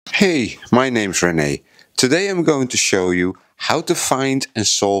Hey, my name's Rene. Today I'm going to show you how to find and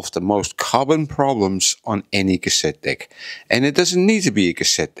solve the most common problems on any cassette deck. And it doesn't need to be a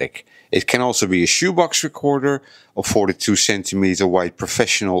cassette deck. It can also be a shoebox recorder, a 42 centimeter wide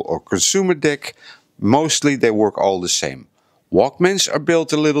professional or consumer deck. Mostly they work all the same. Walkmans are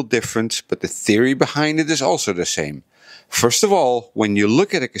built a little different, but the theory behind it is also the same. First of all, when you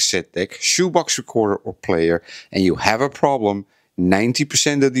look at a cassette deck, shoebox recorder or player and you have a problem,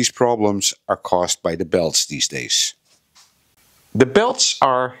 90% of these problems are caused by the belts these days. The belts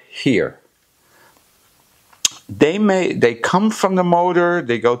are here. They come from the motor,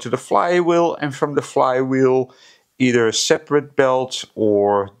 they go to the flywheel, and from the flywheel either a separate belt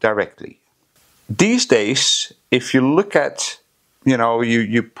or directly. These days, if you look at,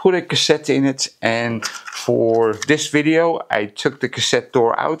 you put a cassette in it, and for this video I took the cassette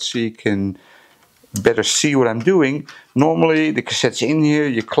door out so you can better see what I'm doing. Normally the cassette's in here,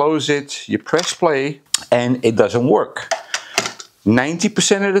 you close it, you press play, and it doesn't work.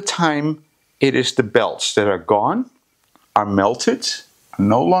 90% of the time it is the belts that are gone, are melted, are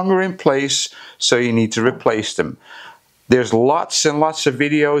no longer in place, so you need to replace them. There's lots and lots of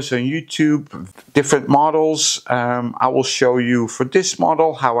videos on YouTube, different models. I will show you for this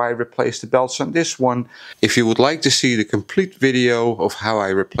model how I replaced the belts on this one. If you would like to see the complete video of how I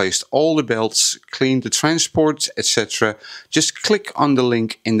replaced all the belts, cleaned the transport, etc., just click on the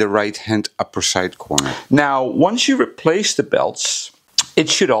link in the right hand upper side corner. Now, once you replace the belts, it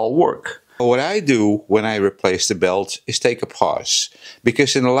should all work. What I do when I replace the belt is take a pause,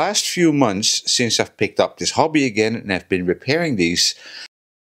 because in the last few months since I've picked up this hobby again and I've been repairing these,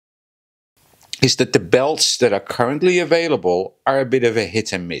 is that the belts that are currently available are a bit of a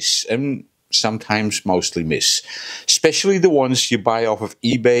hit and miss, and sometimes mostly miss. Especially the ones you buy off of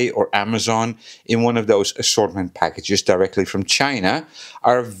eBay or Amazon in one of those assortment packages directly from China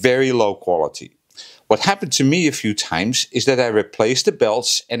are very low quality. What happened to me a few times is that I replace the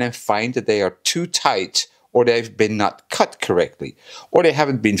belts and I find that they are too tight, or they've been not cut correctly, or they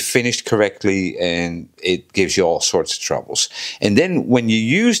haven't been finished correctly, and it gives you all sorts of troubles. And then when you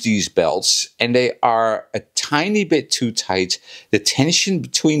use these belts and they are a tiny bit too tight, the tension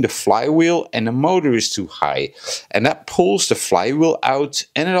between the flywheel and the motor is too high, and that pulls the flywheel out,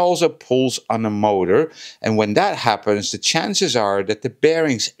 and it also pulls on the motor. And when that happens, the chances are that the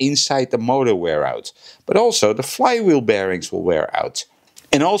bearings inside the motor wear out, but also the flywheel bearings will wear out.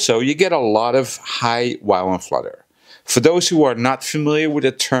 And also, you get a lot of high wow and flutter. For those who are not familiar with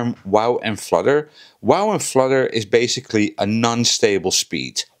the term wow and flutter is basically a non-stable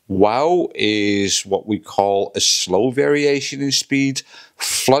speed. Wow is what we call a slow variation in speed.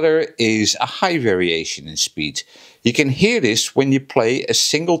 Flutter is a high variation in speed. You can hear this when you play a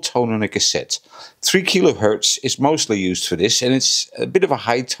single tone on a cassette. 3 kHz is mostly used for this, and it's a bit of a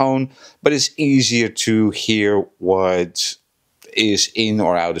high tone, but it's easier to hear what is in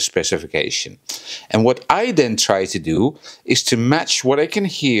or out of specification. And what I then try to do is to match what I can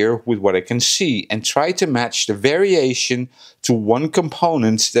hear with what I can see, and try to match the variation to one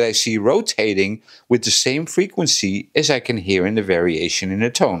component that I see rotating with the same frequency as I can hear in the variation in the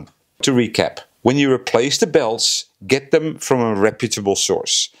tone. To recap, when you replace the belts, get them from a reputable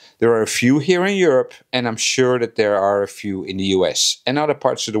source. There are a few here in Europe, and I'm sure that there are a few in the US and other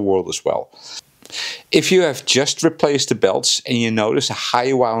parts of the world as well. If you have just replaced the belts and you notice a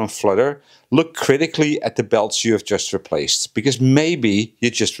high wow and flutter, look critically at the belts you have just replaced, because maybe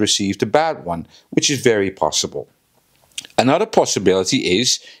you just received a bad one, which is very possible. Another possibility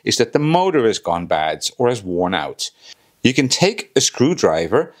is that the motor has gone bad or has worn out. You can take a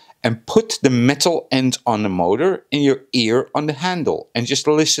screwdriver and put the metal end on the motor in your ear on the handle and just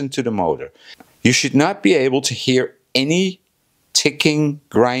listen to the motor. You should not be able to hear any ticking,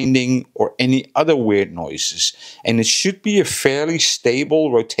 grinding, or any other weird noises, and it should be a fairly stable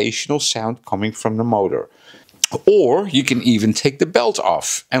rotational sound coming from the motor. Or you can even take the belt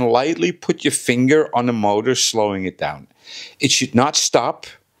off and lightly put your finger on the motor, slowing it down. It should not stop,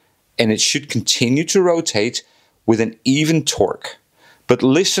 and it should continue to rotate with an even torque. But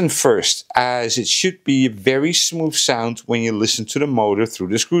listen first, as it should be a very smooth sound when you listen to the motor through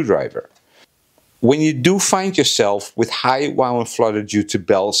the screwdriver. When you do find yourself with high wow and flutter due to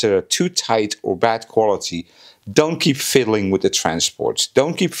belts that are too tight or bad quality, don't keep fiddling with the transports.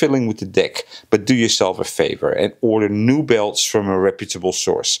 Don't keep fiddling with the deck, but do yourself a favor and order new belts from a reputable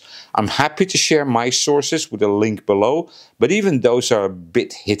source. I'm happy to share my sources with a link below, but even those are a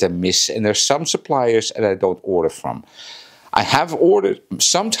bit hit and miss, and there's some suppliers that I don't order from.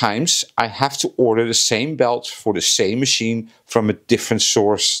 Sometimes I have to order the same belt for the same machine from a different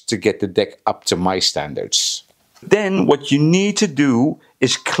source to get the deck up to my standards. Then what you need to do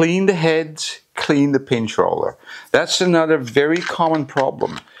is clean the head, clean the pinch roller. That's another very common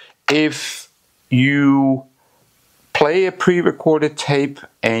problem. If you play a pre-recorded tape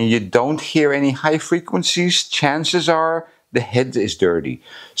and you don't hear any high frequencies, chances are the head is dirty.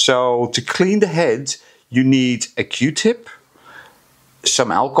 So to clean the head, you need a Q-tip,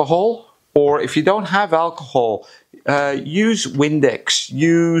 some alcohol, or if you don't have alcohol, use Windex,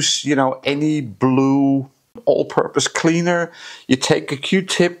 use, any blue all-purpose cleaner. You take a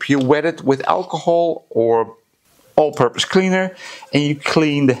Q-tip, you wet it with alcohol or all-purpose cleaner, and you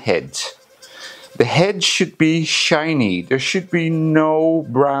clean the head. The head should be shiny. There should be no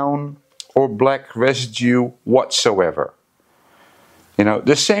brown or black residue whatsoever.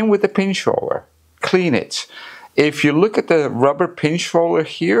 The same with the pinch roller. Clean it. If you look at the rubber pinch roller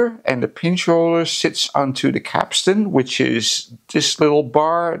here, and the pinch roller sits onto the capstan, which is this little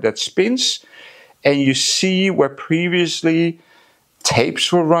bar that spins, and you see where previously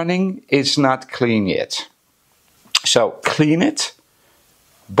tapes were running, it's not clean yet. So clean it,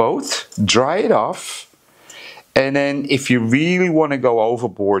 both, dry it off, and then if you really want to go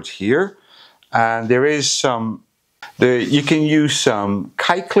overboard here, there is you can use some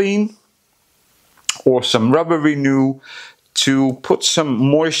Clean or some Rubber Renew to put some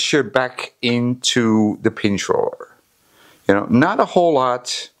moisture back into the pinch roller. Not a whole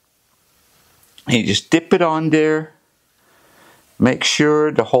lot. You just dip it on there. Make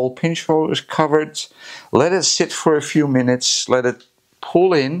sure the whole pinch roller is covered. Let it sit for a few minutes. Let it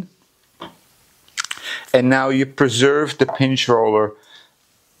pull in. And now you preserve the pinch roller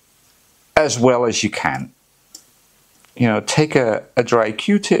as well as you can. Take a dry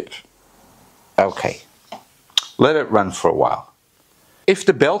Q-tip. Okay. Let it run for a while. If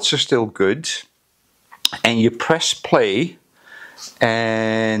the belts are still good and you press play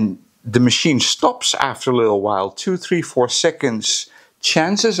and the machine stops after a little while, 2, 3, 4 seconds,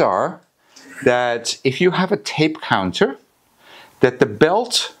 chances are that if you have a tape counter, that the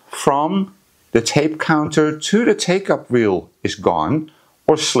belt from the tape counter to the take-up reel is gone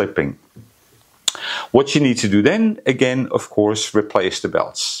or slipping. What you need to do then, again, of course, replace the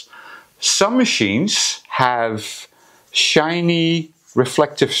belts. Some machines have shiny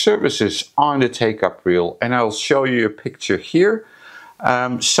reflective surfaces on the take-up reel, and I'll show you a picture here.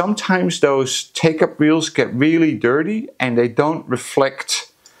 Sometimes those take-up reels get really dirty and they don't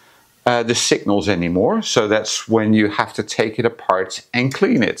reflect the signals anymore, so that's when you have to take it apart and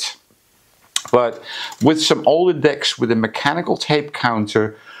clean it. But with some older decks with a mechanical tape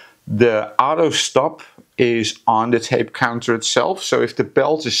counter, the auto stop is on the tape counter itself, so if the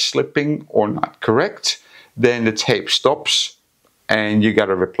belt is slipping or not correct, then the tape stops and you got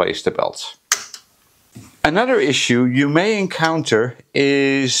to replace the belt. Another issue you may encounter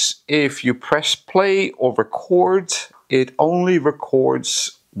is if you press play or record, it only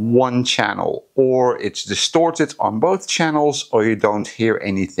records one channel, or it's distorted on both channels, or you don't hear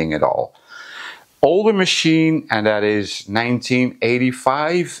anything at all. Older machine, and that is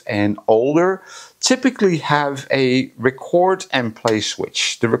 1985 and older, typically have a record and play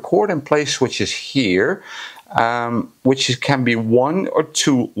switch. The record and play switch is here, which can be 1 or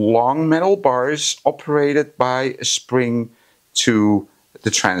 2 long metal bars operated by a spring to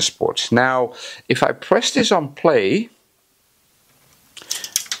the transport. Now, if I press this on play,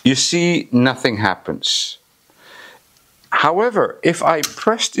 you see nothing happens. However, if I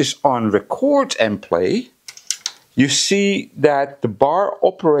press this on record and play, you see that the bar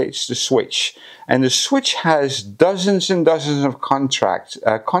operates the switch, and the switch has dozens and dozens of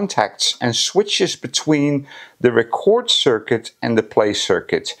contacts and switches between the record circuit and the play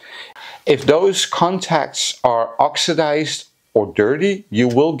circuit. If those contacts are oxidized or dirty, you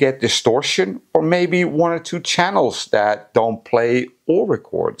will get distortion, or maybe 1 or 2 channels that don't play or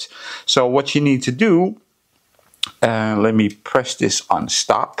record. So what you need to do, let me press this on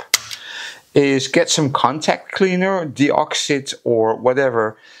stop, is get some contact cleaner, deoxit or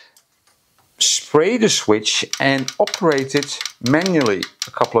whatever, spray the switch and operate it manually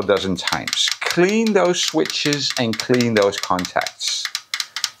a couple of dozen times. Clean those switches and clean those contacts.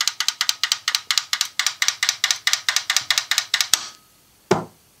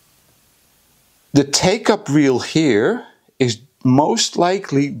 The take-up reel here is most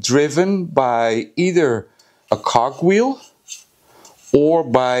likely driven by either a cogwheel or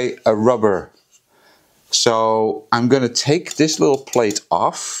by a rubber. So I'm going to take this little plate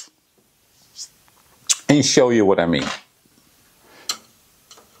off and show you what I mean.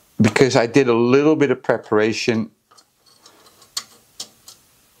 Because I did a little bit of preparation,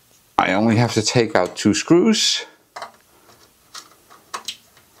 I only have to take out 2 screws.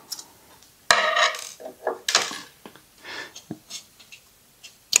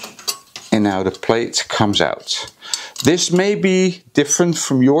 and now the plate comes out. This may be different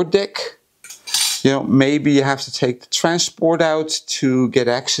from your deck. You know, maybe you have to take the transport out to get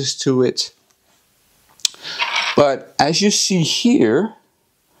access to it. But as you see here,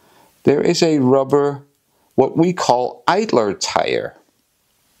 there is a rubber, what we call idler tire.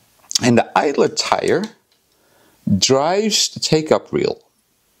 And the idler tire drives the take-up reel.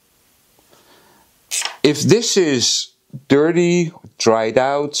 If this is dirty, dried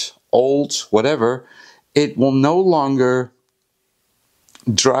out, old, whatever, it will no longer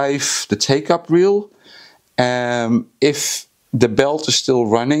drive the take-up reel. If the belt is still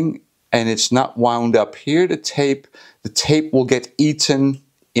running and it's not wound up here, the tape will get eaten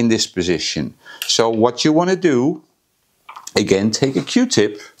in this position. So what you want to do, again, take a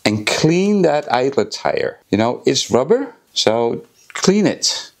Q-tip and clean that idler tire. You know, it's rubber, so clean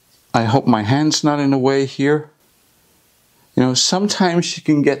it. I hope my hand's not in the way here. You know, sometimes you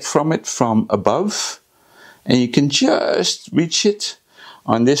can get from it from above and you can just reach it.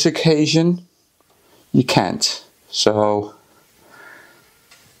 On this occasion, you can't. So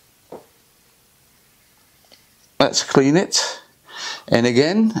let's clean it. And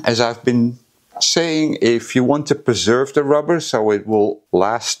again, as I've been saying, if you want to preserve the rubber so it will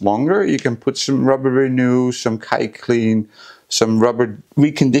last longer, you can put some rubber renew, some Kai Clean, some rubber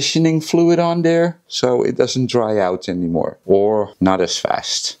reconditioning fluid on there so it doesn't dry out anymore or not as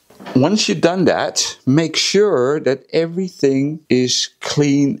fast. Once you've done that, make sure that everything is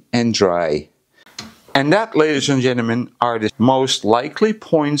clean and dry. And that, ladies and gentlemen, are the most likely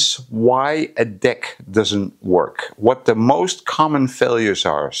points why a deck doesn't work. What the most common failures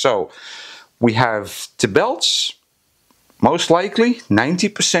are. So we have the belts, most likely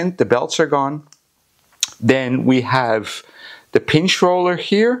 90% the belts are gone. Then we have the pinch roller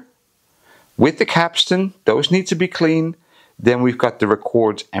here with the capstan, those need to be clean. Then we've got the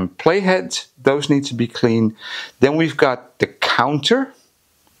record and playhead, those need to be clean. Then we've got the counter.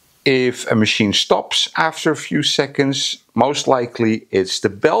 If a machine stops after a few seconds, most likely it's the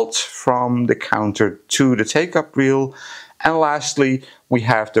belt from the counter to the take-up reel. And lastly, we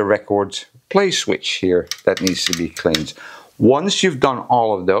have the record play switch here that needs to be cleaned. Once you've done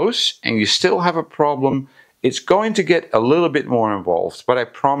all of those and you still have a problem, it's going to get a little bit more involved. But I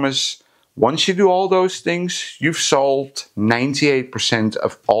promise, once you do all those things, you've solved 98%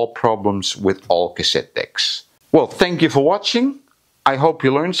 of all problems with all cassette decks. Well, thank you for watching. I hope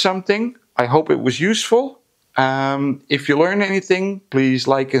you learned something. I hope it was useful. If you learned anything, please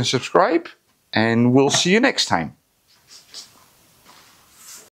like and subscribe, and we'll see you next time.